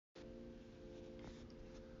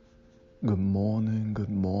Good morning,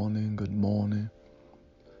 good morning, good morning.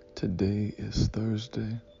 Today is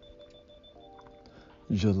Thursday,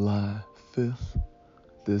 July 5th.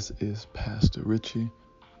 This is Pastor Richie.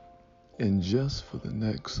 And just for the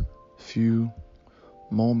next few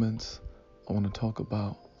moments, I want to talk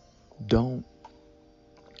about don't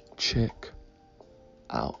check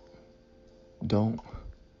out. Don't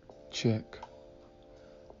check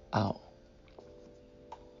out.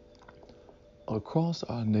 Across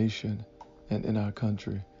our nation and in our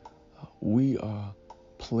country, we are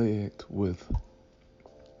plagued with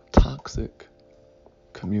toxic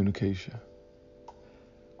communication.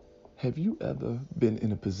 Have you ever been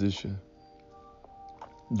in a position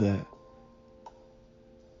that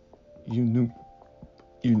you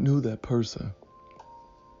knew that person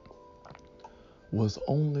was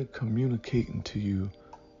only communicating to you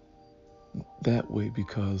that way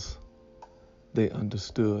because they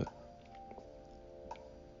understood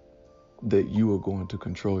that you were going to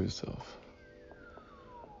control yourself?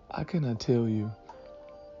 I cannot tell you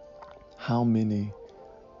how many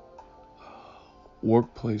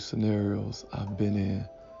workplace scenarios I've been in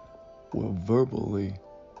where verbally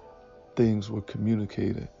things were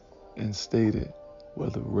communicated and stated,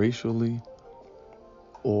 whether racially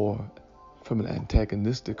or from an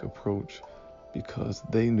antagonistic approach, because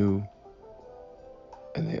they knew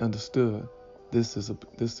and they understood this is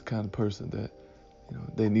the kind of person that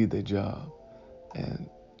they need their job and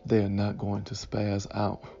they are not going to spaz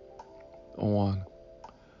out on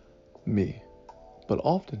me. But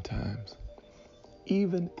oftentimes,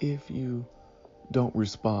 even if you don't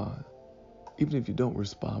respond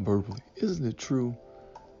verbally, isn't it true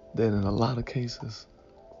that in a lot of cases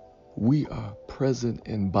we are present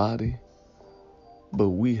in body,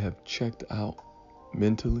 but we have checked out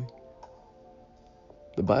mentally?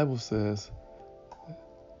 The Bible says,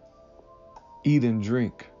 eat and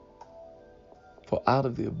drink, for out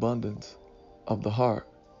of the abundance of the heart,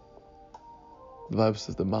 the Bible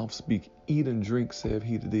says, the mouth speak, eat and drink, saith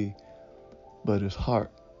he to thee, but his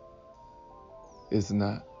heart is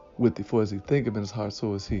not with thee. For as he thinketh in his heart,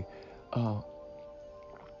 so is he. A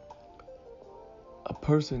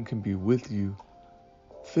person can be with you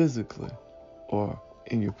physically or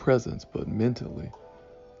in your presence, but mentally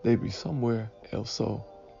they be somewhere else. So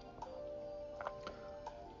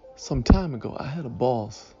some time ago, I had a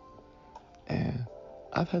boss, and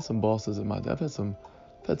I've had some bosses in my day. I've had some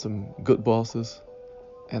good bosses,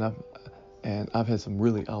 and I've had some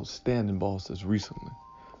really outstanding bosses recently.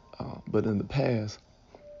 But in the past,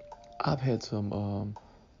 I've had some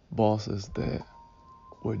bosses that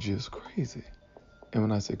were just crazy. And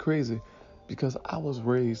when I say crazy, because I was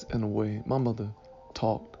raised in a way, my mother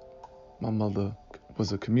talked. My mother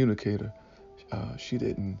was a communicator. She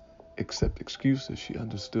didn't accept excuses. She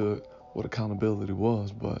understood what accountability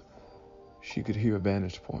was, but she could hear a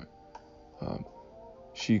vantage point.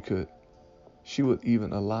 She would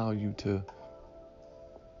even allow you to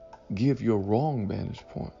give your wrong vantage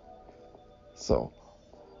point. So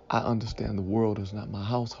I understand the world is not my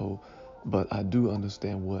household, but I do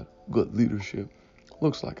understand what good leadership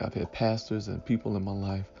looks like. I've had pastors and people in my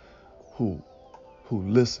life who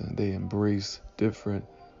listen. They embrace different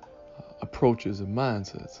approaches and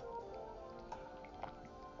mindsets.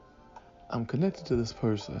 I'm connected to this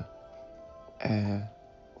person, and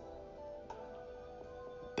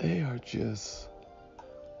they are just,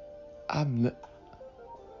 I've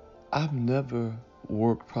never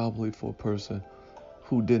worked probably for a person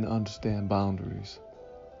who didn't understand boundaries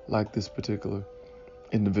like this particular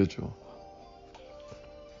individual.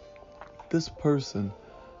 This person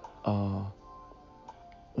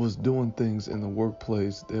was doing things in the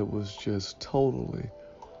workplace that was just totally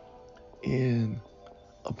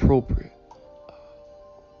inappropriate.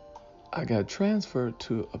 I got transferred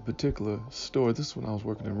to a particular store. This is when I was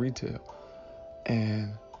working in retail.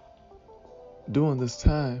 And during this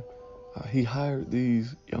time, he hired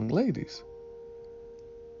these young ladies.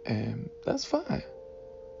 And that's fine.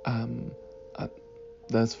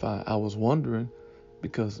 That's fine. I was wondering,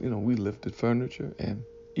 because, we lifted furniture and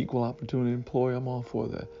equal opportunity employer, I'm all for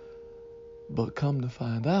that. But come to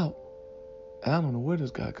find out, I don't know where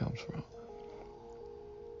this guy comes from.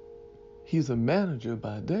 He's a manager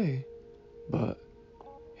by day, but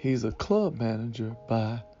he's a club manager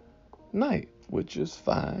by night, which is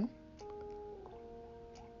fine.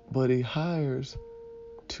 But he hires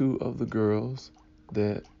two of the girls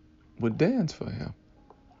that would dance for him.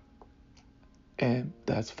 And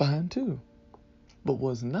that's fine too. But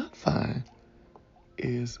what's not fine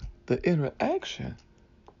is the interaction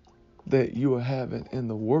that you are having in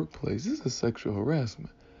the workplace. This is sexual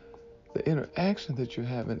harassment. The interaction that you're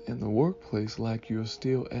having in the workplace, like you're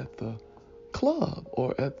still at the club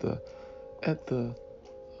or at the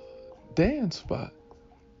dance spot.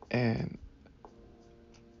 And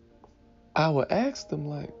I would ask them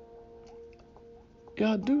like,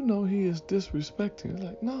 y'all do know he is disrespecting. It's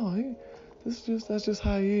like, no, that's just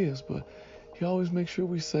how he is. But he always makes sure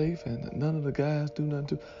we're safe and none of the guys do nothing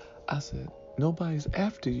to. I said, nobody's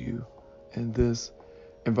after you in this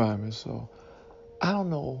environment. So I don't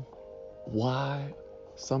know why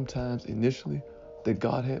sometimes initially that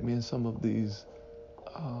God had me in some of these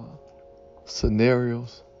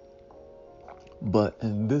scenarios. But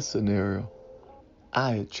in this scenario,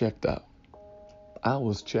 I had checked out. I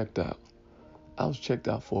was checked out. I was checked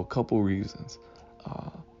out for a couple reasons.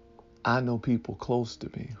 I know people close to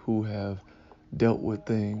me who have dealt with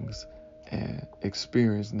things and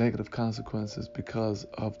experienced negative consequences because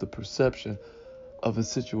of the perception of a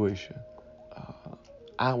situation.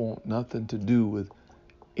 I want nothing to do with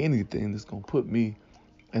anything that's going to put me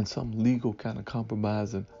in some legal kind of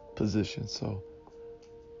compromising position. So,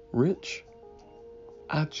 Rich,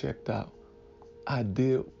 I checked out. I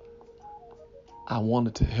did. I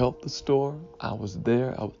wanted to help the store. I was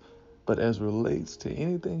there. But as relates to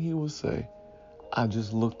anything he would say, I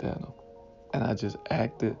just looked at him and I just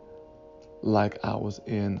acted like I was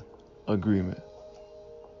in agreement.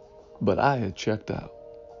 But I had checked out.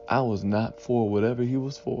 I was not for whatever he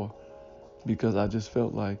was for because I just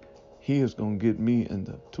felt like he is going to get me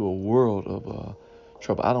into a world of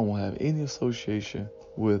trouble. I don't want to have any association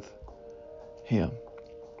with him.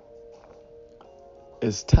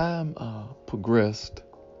 As time progressed,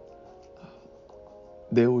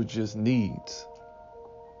 there were just needs.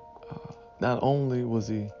 Not only was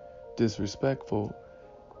he disrespectful,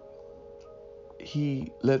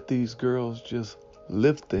 he let these girls just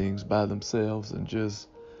lift things by themselves and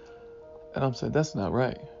I'm saying that's not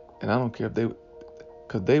right. And I don't care if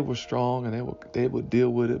because they were strong and they would deal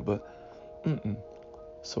with it, but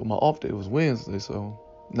So my off day was Wednesday, so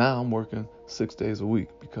now I'm working 6 days a week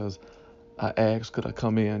because I asked could I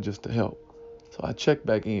come in just to help. So I checked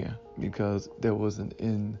back in because there was an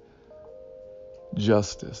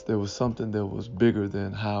injustice. There was something that was bigger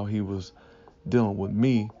than how he was dealing with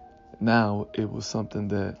me. Now it was something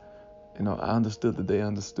that, I understood that they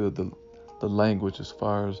understood the language as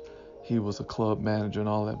far as he was a club manager and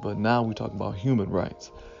all that. But now we're talking about human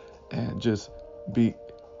rights and just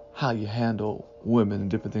how you handle women and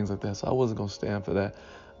different things like that. So I wasn't going to stand for that.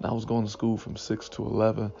 And I was going to school from 6 to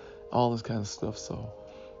 11, all this kind of stuff. So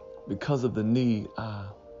because of the need,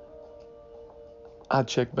 I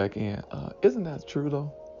checked back in. Isn't that true,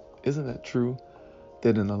 though? Isn't that true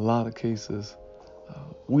that in a lot of cases,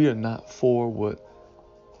 we are not for what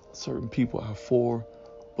certain people are for,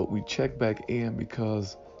 but we check back in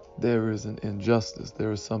because there is an injustice.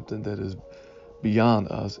 There is something that is beyond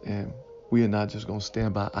us, and we are not just going to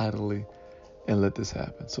stand by idly and let this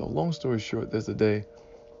happen. So long story short, there's a day.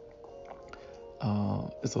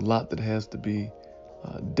 It's a lot that has to be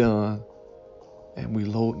done, and we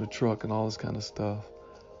load in the truck and all this kind of stuff.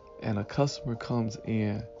 And a customer comes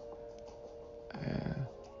in, and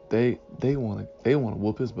they want to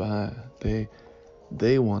whoop his behind.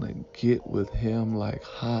 They want to get with him like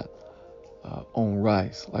hot on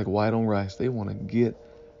rice, like white on rice. They want to get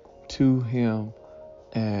to him,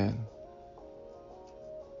 and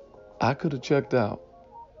I could have checked out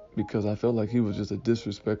because I felt like he was just a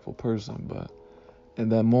disrespectful person. But in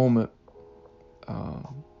that moment,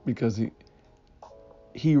 because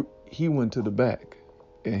he went to the back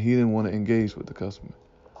and he didn't want to engage with the customer.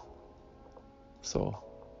 So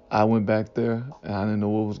I went back there and I didn't know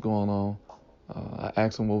what was going on. I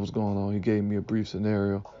asked him what was going on. He gave me a brief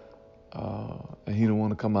scenario, and he didn't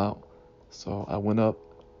want to come out. So I went up,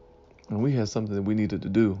 and we had something that we needed to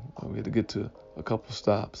do. We had to get to a couple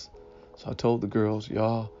stops. So I told the girls,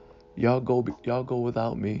 y'all go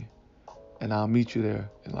without me, and I'll meet you there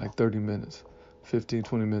in like 30 minutes, 15,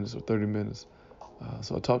 20 minutes or 30 minutes.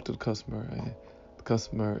 So I talked to the customer, and the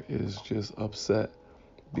customer is just upset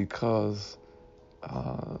because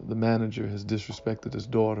the manager has disrespected his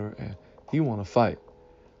daughter, and he want to fight.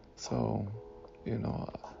 So,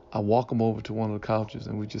 I walk him over to one of the couches,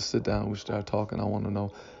 and we just sit down and we start talking. I want to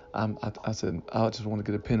know. I said, I just want to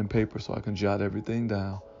get a pen and paper so I can jot everything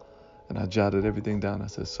down. And I jotted everything down. I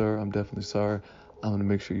said, sir, I'm definitely sorry. I'm going to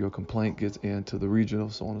make sure your complaint gets into the regional,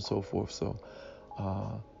 so on and so forth. So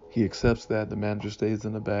he accepts that. The manager stays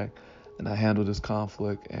in the back, and I handle this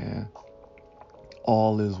conflict, and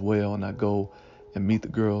all is well. And I go and meet the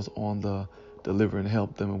girls on the delivery and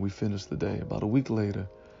help them, and we finish the day. About a week later,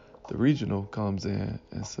 the regional comes in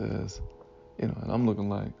and says, and I'm looking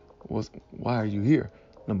like, why are you here?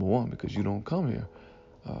 Number one, because you don't come here.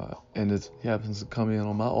 And he happens to come in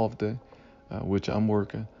on my off day. which I'm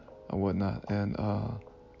working and whatnot, and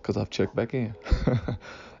because I've checked back in.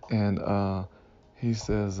 And he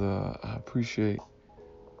says, I appreciate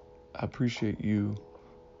you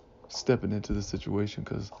stepping into the situation,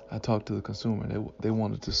 because I talked to the consumer and they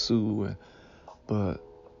wanted to sue, but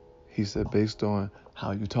he said based on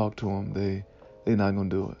how you talk to them, they're not gonna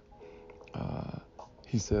do it.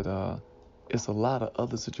 He said it's a lot of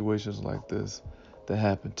other situations like this that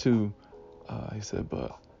happen too. He said,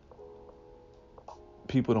 but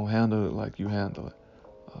people don't handle it like you handle it.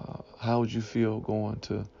 How would you feel going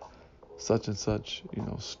to such and such,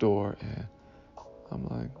 store? And I'm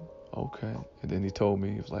like, okay. And then he told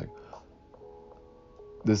me, he was like,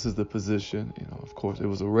 this is the position. Of course, it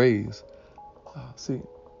was a raise. See,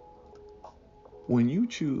 when you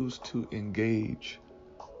choose to engage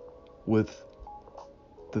with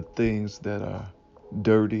the things that are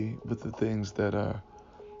dirty, with the things that are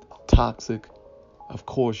toxic, of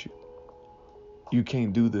course, you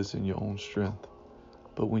can't do this in your own strength.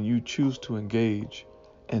 But when you choose to engage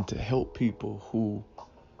and to help people who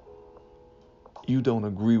you don't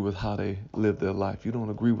agree with how they live their life, you don't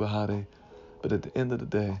agree with how they, but at the end of the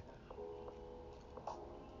day,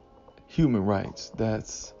 human rights,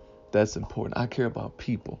 that's important. I care about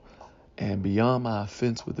people. And beyond my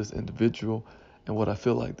offense with this individual and what I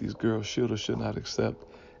feel like these girls should or should not accept,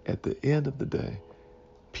 at the end of the day,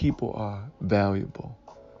 people are valuable.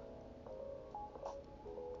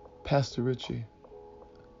 Pastor Richie,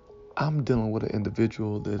 I'm dealing with an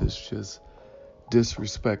individual that is just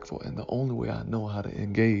disrespectful, and the only way I know how to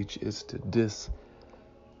engage is to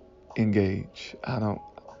disengage. I'm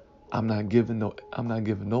not giving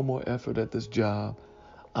no more effort at this job.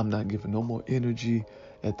 I'm not giving no more energy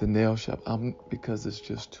at the nail shop. Because it's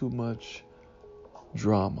just too much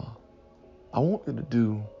drama. I want you to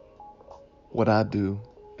do what I do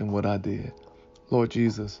and what I did. Lord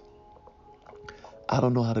Jesus, I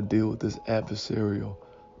don't know how to deal with this adversarial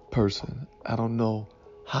person. I don't know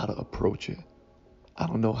how to approach it. I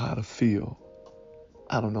don't know how to feel.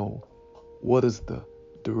 I don't know what is the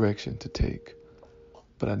direction to take.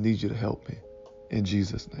 But I need you to help me. In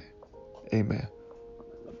Jesus' name, amen.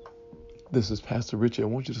 This is Pastor Richie. I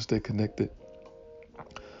want you to stay connected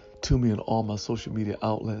to me on all my social media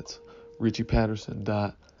outlets,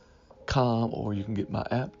 RichiePatterson.com, or you can get my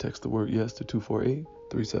app. Text the word yes to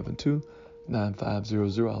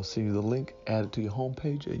 248-372-9500. I'll send you the link, add it to your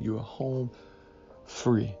homepage, and you're home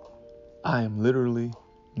free. I am literally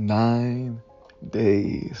 9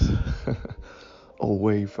 days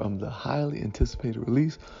away from the highly anticipated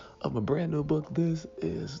release of a brand new book. This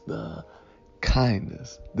is the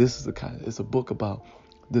kindness. It's a book about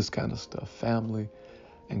this kind of stuff. Family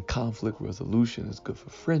and conflict resolution. It's good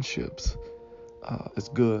for friendships. It's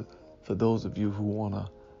good for those of you who want to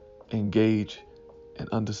engage and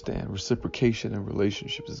understand reciprocation in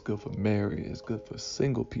relationships. It's good for married. It's good for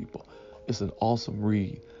single people. It's an awesome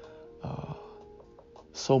read.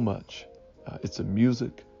 So much. It's a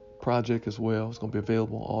music project as well. It's going to be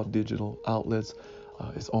available on all digital outlets.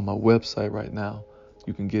 It's on my website right now.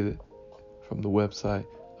 You can get it from the website.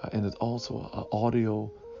 And it's also an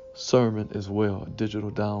audio sermon as well, a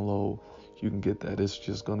digital download. You can get that. It's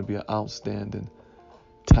just going to be an outstanding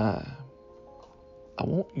time. I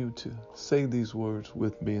want you to say these words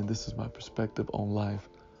with me, and this is my perspective on life.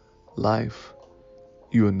 Life,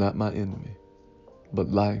 you are not my enemy, but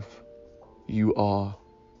life, you are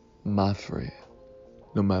my friend.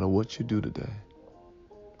 No matter what you do today,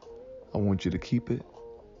 I want you to keep it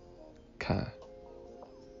kind.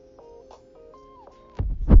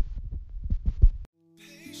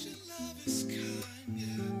 Patient love is kind,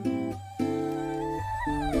 yeah.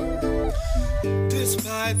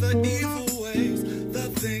 Despite the evil ways, the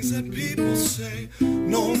things that people say,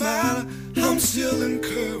 no matter, I'm still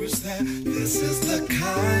encouraged that this is the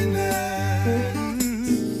kindness